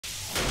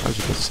As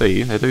you can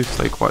see, they do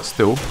stay quite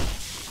still.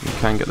 You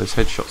can get those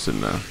headshots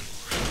in there.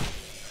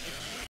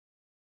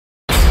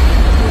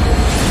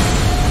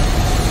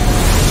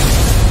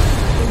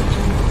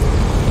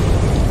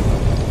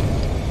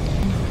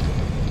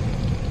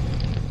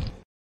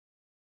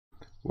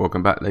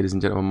 Welcome back, ladies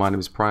and gentlemen. My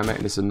name is Primate,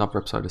 and this is another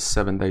episode of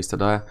 7 Days to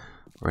Die,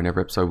 where in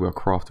every episode we are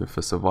crafting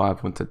for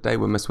survival. And today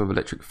we're messing with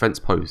electric fence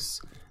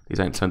posts. These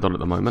ain't turned on at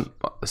the moment,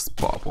 but the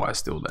barbed wire is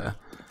still there.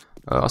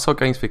 I saw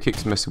Games for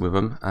Kicks messing with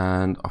them,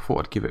 and I thought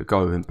I'd give it a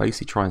go and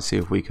basically try and see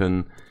if we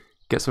can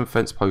get some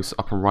fence posts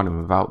up and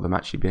running without them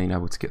actually being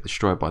able to get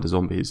destroyed by the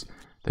zombies.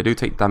 They do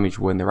take damage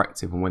when they're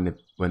active and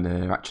when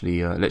they're actually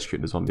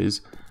electrocuting the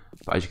zombies,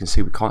 but as you can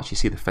see, we can't actually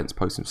see the fence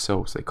posts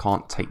themselves, so they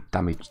can't take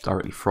damage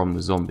directly from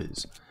the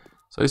zombies.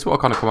 So this is what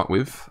I kind of come up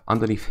with.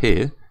 Underneath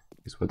here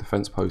is where the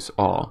fence posts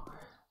are,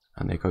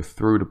 and they go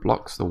through the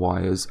blocks, the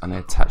wires, and they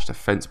attach the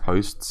fence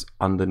posts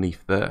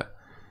underneath there.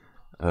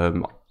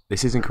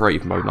 This is in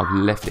creative mode, and I've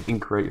left it in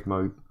creative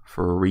mode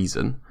for a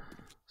reason.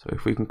 So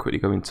if we can quickly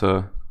go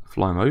into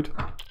fly mode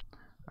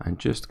and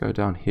just go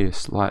down here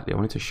slightly, I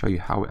wanted to show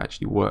you how it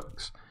actually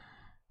works.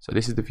 So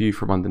this is the view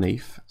from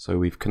underneath. So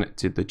we've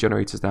connected the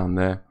generators down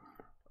there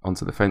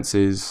onto the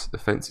fences. The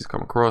fences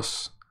come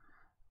across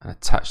and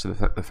attach to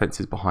the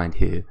fences behind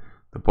here.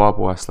 The barbed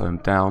wire slows them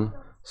down,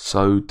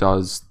 so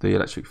does the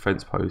electric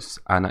fence posts,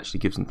 and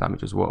actually gives them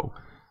damage as well.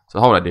 So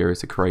the whole idea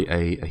is to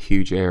create a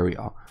huge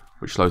area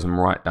which slows them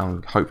right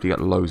down, hopefully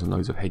get loads and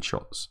loads of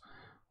headshots.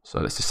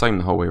 So it's the same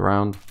the whole way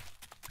around.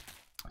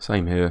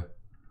 Same here,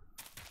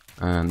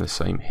 and the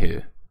same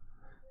here.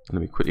 And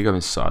let me quickly go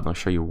inside and I'll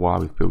show you why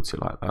we've built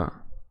it like that.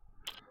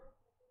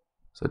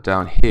 So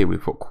down here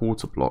we've got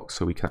quarter blocks,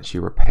 so we can actually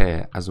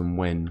repair as and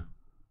when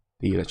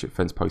the electric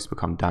fence posts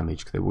become damaged,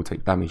 because they will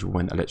take damage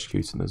when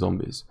electrocuting the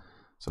zombies.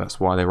 So that's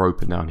why they're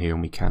open down here,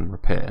 and we can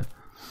repair.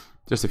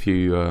 Just a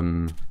few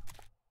open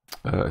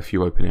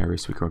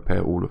areas so we can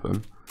repair all of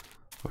them.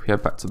 If we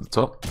head back to the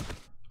top,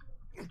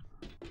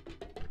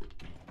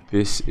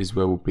 this is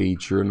where we'll be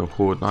during the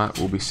horde night.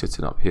 We'll be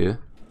sitting up here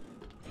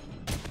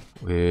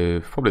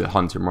with probably the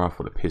hunting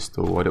rifle, the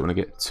pistol. I don't want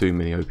to get too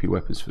many OP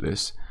weapons for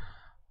this.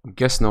 I'm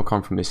guessing they'll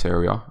come from this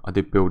area. I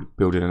did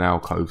build in an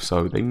alcove,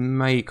 so they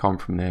may come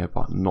from there,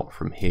 but not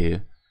from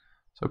here.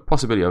 So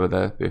possibly over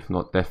there, but if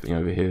not, definitely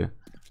over here.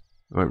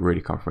 They won't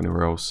really come from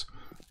anywhere else.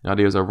 The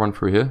idea is I'll run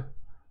through here.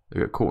 They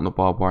get caught in the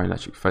barbed wire and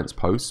electric fence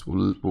posts.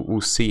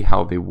 We'll see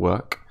how they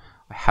work.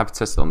 I have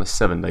tested on the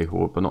 7-day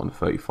horde, but not on the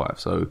 35.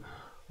 So I'm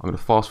going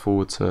to fast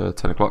forward to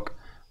 10 o'clock,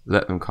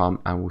 let them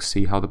come, and we'll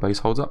see how the base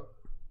holds up.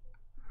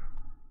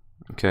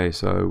 Okay,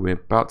 so we're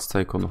about to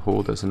take on the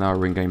horde. There's an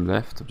hour in game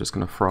left. I'm just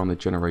going to throw on the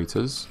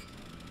generators.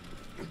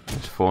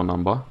 There's 4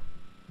 number.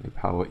 They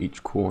power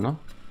each corner.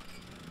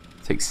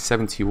 It takes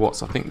 70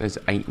 watts. I think there's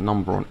 8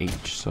 number on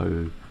each,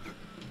 so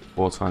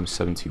 4 times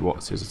 70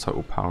 watts is the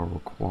total power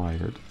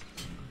required.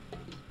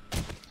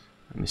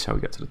 And this is how we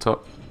get to the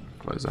top.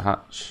 Close the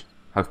hatch.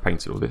 I've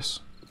painted all this.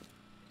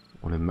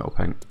 All in metal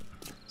paint.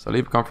 So they'll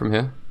either come from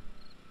here,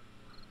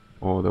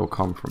 or they'll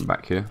come from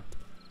back here.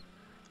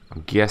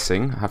 I'm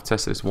guessing, I have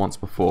tested this once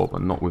before,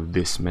 but not with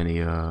this many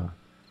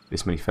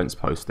fence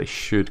posts. They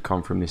should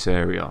come from this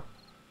area.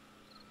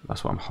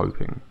 That's what I'm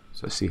hoping.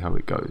 So let's see how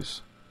it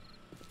goes.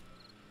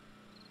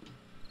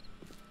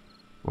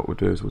 What we'll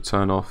do is we'll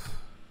turn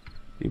off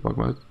debug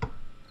mode,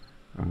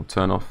 and we'll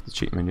turn off the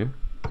cheat menu.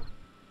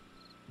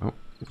 Oh,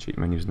 the cheat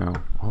menu is now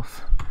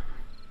off.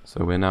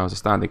 So we're now as a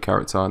standard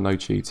character, no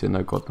cheating,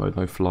 no god mode,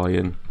 no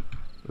flying,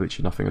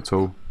 literally nothing at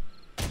all.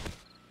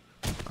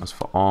 As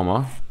for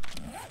armor,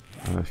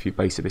 a few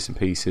basic bits and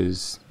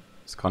pieces.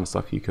 It's the kind of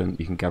stuff you can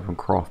gather and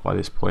craft by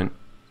this point.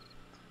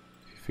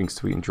 A few things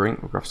to eat and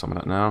drink. We'll grab some of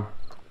that now.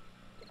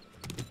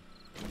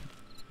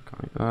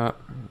 Can't eat that.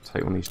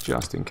 Take one of these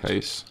just in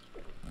case.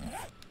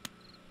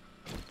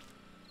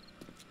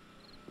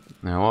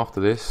 Now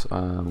after this,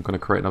 I'm going to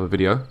create another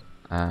video,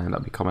 and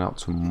that'll be coming out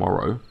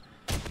tomorrow.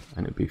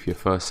 And it'll be for your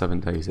first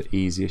 7 days, the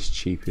easiest,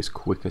 cheapest,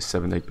 quickest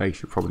 7-day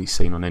base you've probably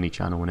seen on any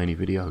channel, in any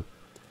video.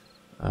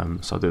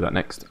 So I'll do that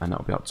next, and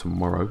that'll be out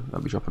tomorrow.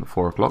 That'll be dropping at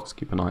 4 o'clock, so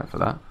keep an eye out for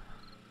that.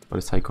 But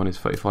let's take on his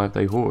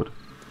 35-day horde.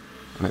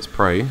 And let's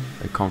pray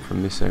they come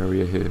from this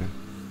area here.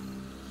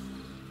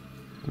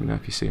 Let me know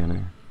if you see any.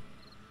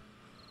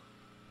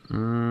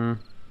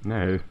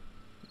 No.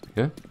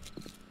 Yeah?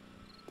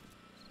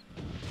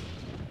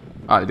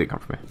 Ah, they did come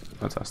from here.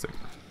 Fantastic.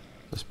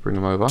 Let's bring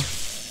them over.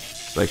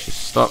 They should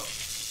stop.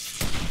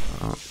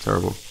 Oh,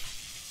 terrible.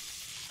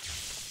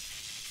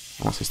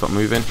 Once they stop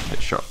moving,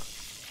 headshot.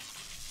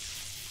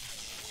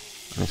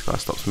 And this guy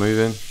stops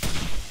moving,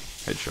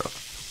 headshot.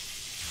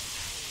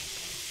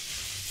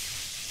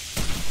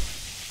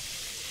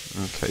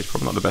 Okay, he's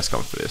probably not the best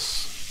gun for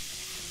this.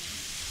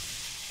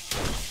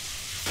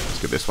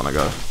 Let's give this one a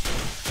go.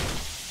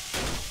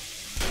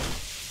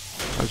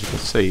 As you can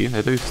see,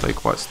 they do stay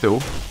quite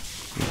still.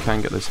 You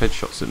can get those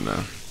headshots in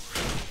there.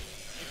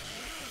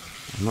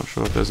 I'm not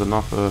sure if there's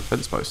enough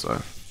fence posts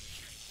though.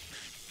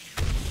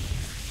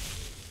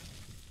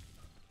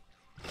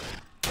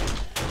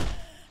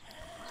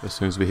 As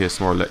soon as we hear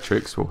some more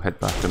electrics, we'll head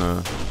back and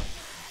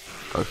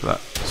go for that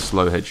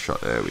slow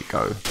headshot. There we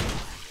go.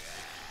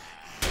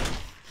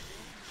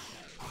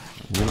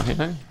 You're not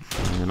hitting?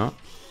 No, you're not.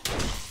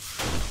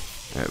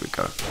 There we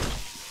go.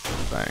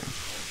 Bang.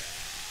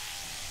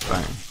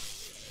 Bang.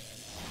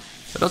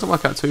 It doesn't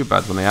work out too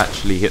bad when they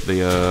actually hit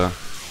the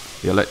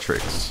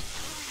electrics.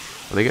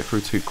 But they get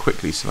through too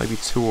quickly, so maybe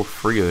 2 or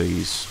 3 of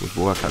these would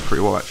work out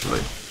pretty well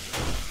actually.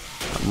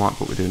 That might be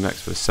what we do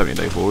next for the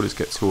 70-day horde, is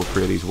get 2 or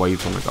 3 of these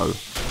waves on the go.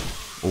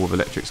 All with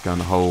electrics going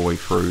the whole way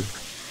through.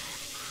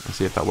 And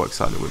see if that works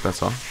out a little bit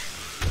better.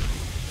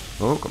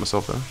 Oh, got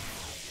myself there.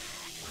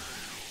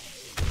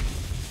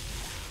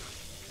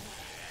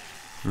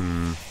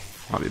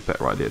 Might be a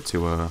better idea to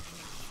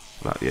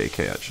pull out the AK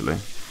actually.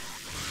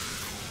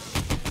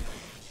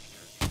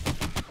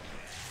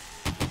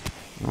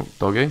 Oh,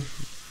 doggy.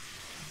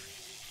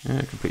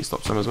 Yeah, complete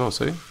stop some as well,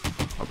 see?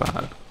 Not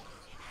bad.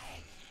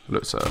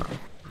 Look, sir.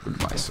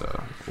 Goodbye,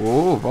 sir.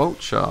 Oh,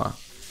 vulture.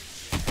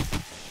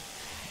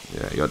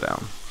 Yeah, you're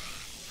down.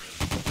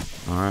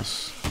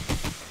 Nice.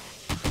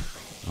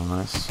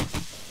 Nice.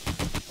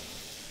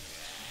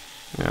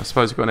 Yeah, I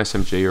suppose you've got an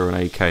SMG or an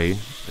AK.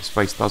 This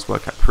face does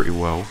work out pretty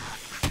well.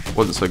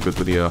 Wasn't so good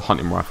with the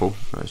hunting rifle.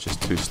 It's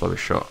just too slow a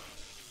shot.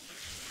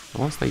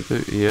 But once they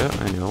do, yeah,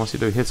 anyway, once you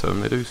do hit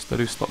them, they do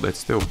stop dead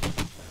still.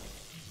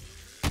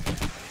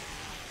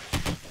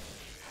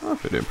 I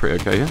think we're doing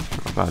pretty okay here.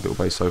 Not a bad little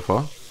base so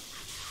far.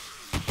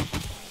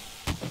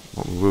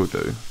 What we will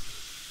do,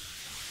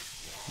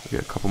 we'll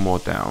get a couple more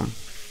down.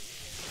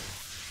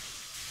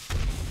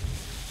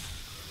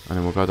 And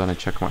then we'll go down and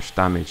check how much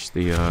damage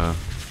the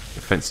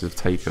fences have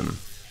taken.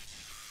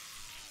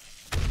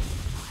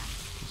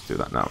 Let's do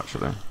that now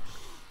actually.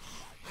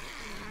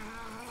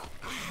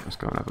 Let's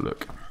go and have a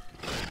look.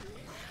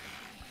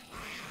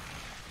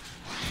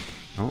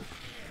 Oh.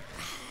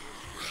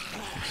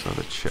 Let's have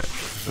a check.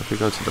 So if we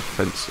go to the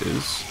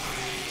fences,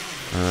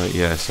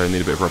 yeah, so they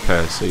need a bit of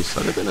repair, see, so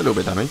they've been a little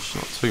bit damaged,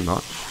 not too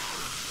much.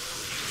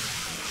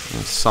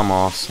 And some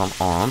are, some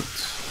aren't.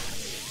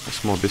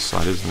 It's more this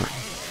side, isn't it?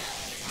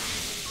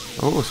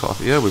 Oh, so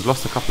yeah, we've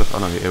lost a couple of, oh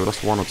no, yeah, we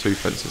lost 1 or 2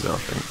 fences there, I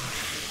think.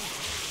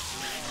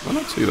 Well,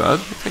 not too bad,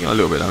 we're taking a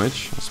little bit of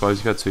damage. I suppose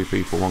if you had 2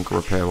 people, 1 can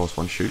repair whilst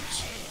 1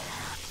 shoots.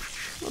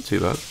 Not too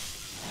bad.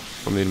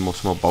 Probably need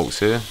some more bolts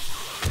here.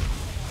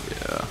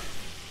 Yeah.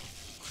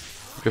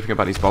 The good thing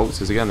about these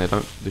bolts is, again, they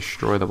don't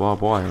destroy the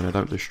barbed wire and they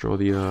don't destroy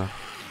the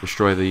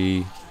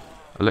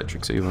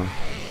electrics either.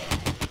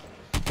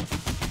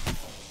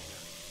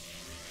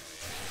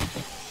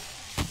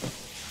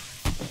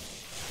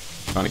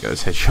 Trying to get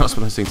those headshots,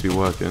 but those seem to be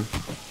working.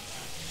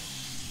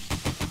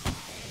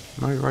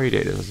 No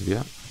radiators as of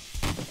yet.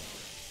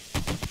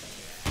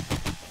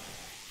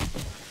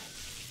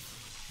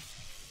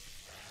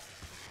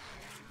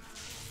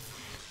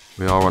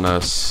 We are on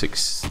a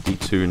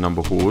 62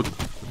 number horde.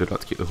 We'd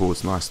like to keep the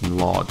hordes nice and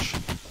large,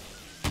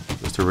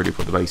 just to really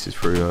put the bases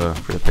through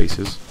the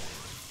paces.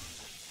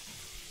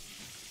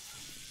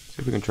 See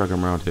if we can drag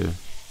them around here.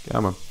 Get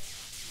on.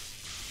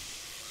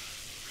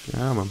 Get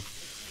on.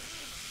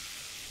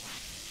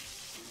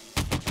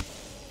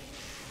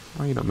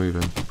 Why are you not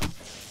moving?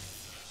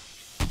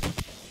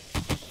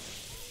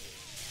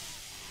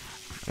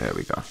 There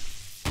we go.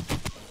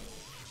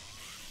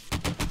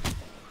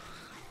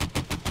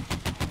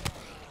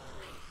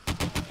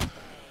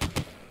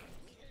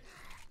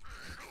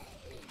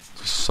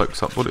 Just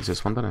soaks up bullets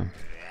this one, doesn't it?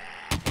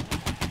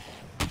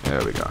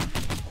 There we go.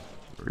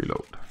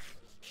 Reload.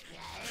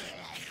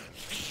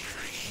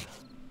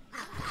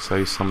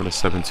 Save some of the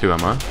 7.2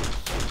 ammo.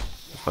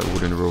 Just like we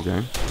would in a real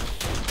game.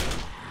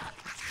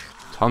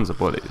 Tons of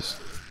bodies.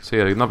 So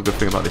yeah, another good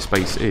thing about this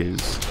base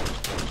is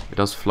it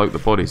does float the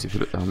bodies. If you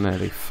look down there,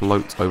 they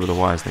float over the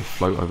wires, they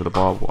float over the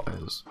barbed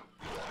wires,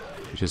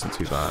 which isn't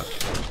too bad.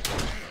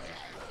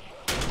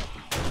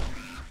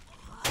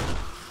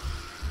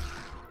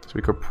 So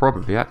we could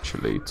probably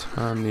actually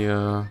turn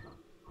the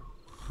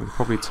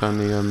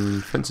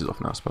fences off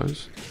now, I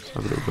suppose. Let's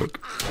have a little look.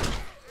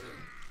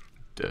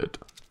 Dead.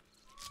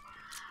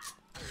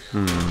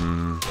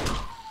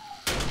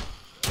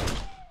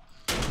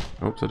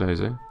 Oops, a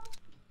daisy.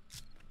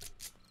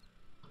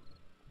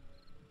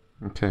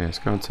 Okay, let's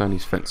go and turn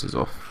these fences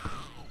off,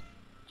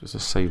 just to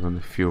save on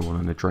the fuel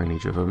and the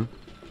drainage of them.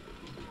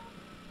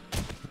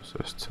 So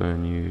let's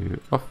turn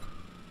you off,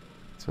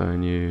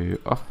 turn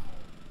you off,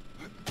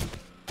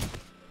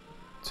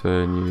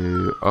 turn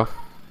you off,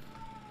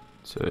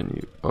 turn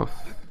you off.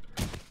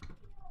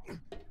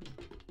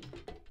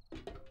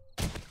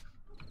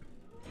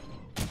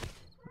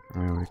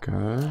 There we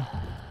go.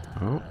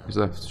 Oh, is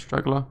that a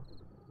straggler?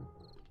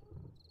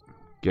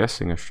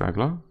 Guessing a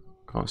straggler.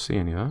 Can't see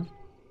any though.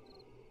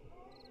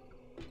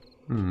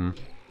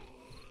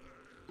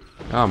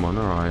 Come on,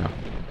 where are you?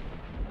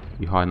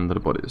 You hide under the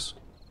bodies.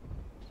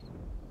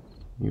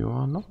 You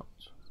are not.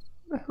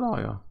 Where the hell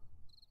are you?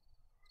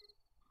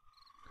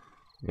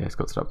 Yeah, it's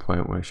got to that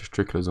point where it's just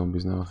trickler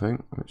zombies now, I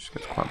think, which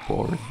gets quite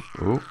boring.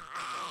 Oh.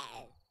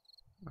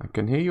 I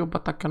can hear you,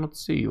 but I cannot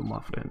see you,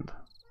 my friend.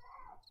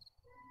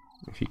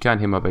 If you can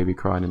hear my baby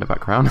crying in the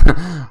background,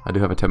 I do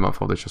have a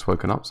 10-month-old that's just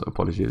woken up, so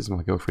apologies.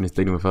 My girlfriend is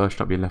dealing with her, she's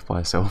not being left by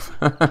herself.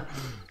 Not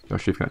sure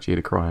if you can actually hear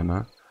the crying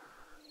now.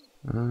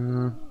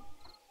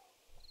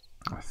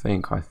 I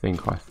think.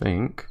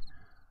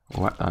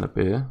 We'll whack down a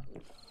beer.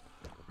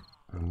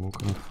 And we're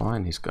going to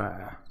find this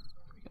guy.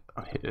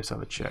 Here, let's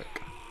have a check.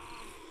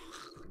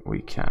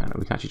 We can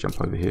actually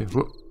jump over here.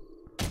 Whoop.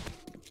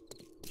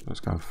 Let's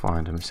go and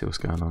find him and see what's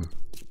going on.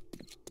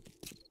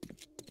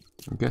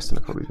 I'm guessing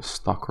they're probably just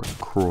stuck or a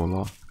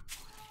crawler.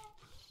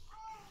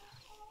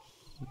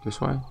 This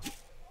way?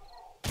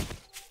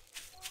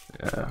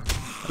 Yeah.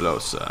 Hello,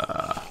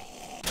 sir.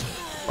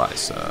 Bye,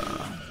 sir.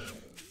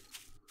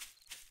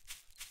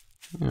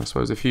 Yeah, I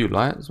suppose if you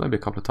light, there's maybe a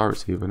couple of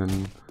turrets even,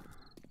 and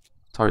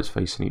turrets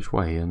facing each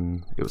way,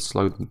 and it would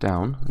slow them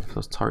down. And if there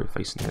was a turret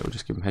facing here, it would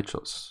just give them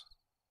headshots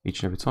each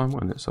and every time,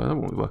 wouldn't it? So that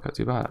won't work out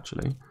too bad,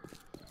 actually.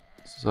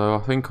 So I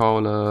think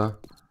I'll,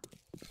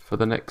 for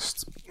the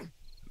next...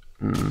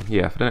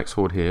 yeah, for the next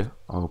horde here,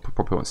 I'll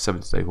probably want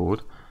 7-day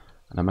horde,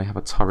 and I may have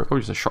a turret, probably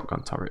just a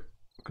shotgun turret,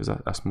 because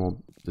that's more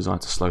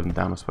designed to slow them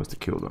down as opposed to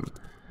kill them.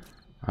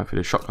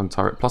 Hopefully the shotgun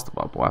turret plus the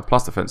barbed wire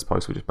plus the fence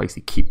post will just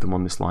basically keep them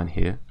on this line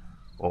here,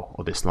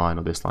 or this line,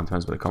 depends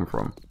where they come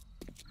from,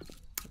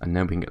 and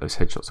then we can get those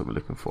headshots that we're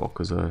looking for,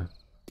 because you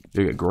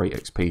get great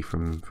XP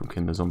from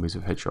killing the zombies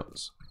with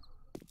headshots.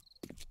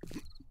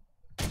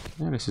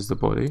 Yeah, this is the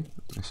body,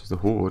 this is the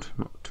horde,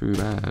 not too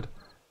bad.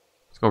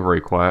 It's gone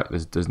very quiet.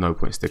 There's no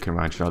point sticking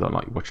around. I don't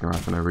like watching around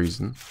for no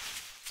reason.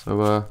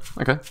 So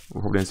okay,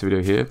 we'll probably end the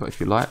video here. But if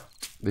you liked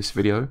this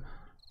video,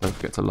 don't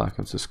forget to like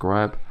and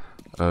subscribe.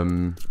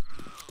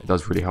 It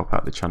does really help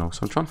out the channel. So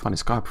I'm trying to find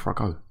this guy before I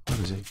go.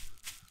 Where is he?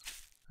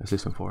 Let's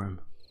listen for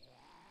him.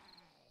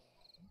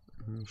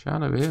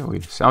 Shout over here. Well,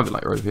 you sounded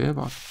like you're over here,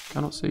 but I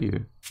cannot see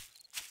you.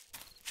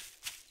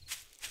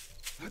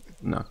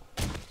 No.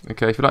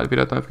 Okay, if you like the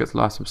video, don't forget to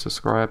like and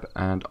subscribe,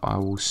 and I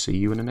will see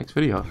you in the next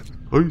video.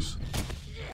 Peace.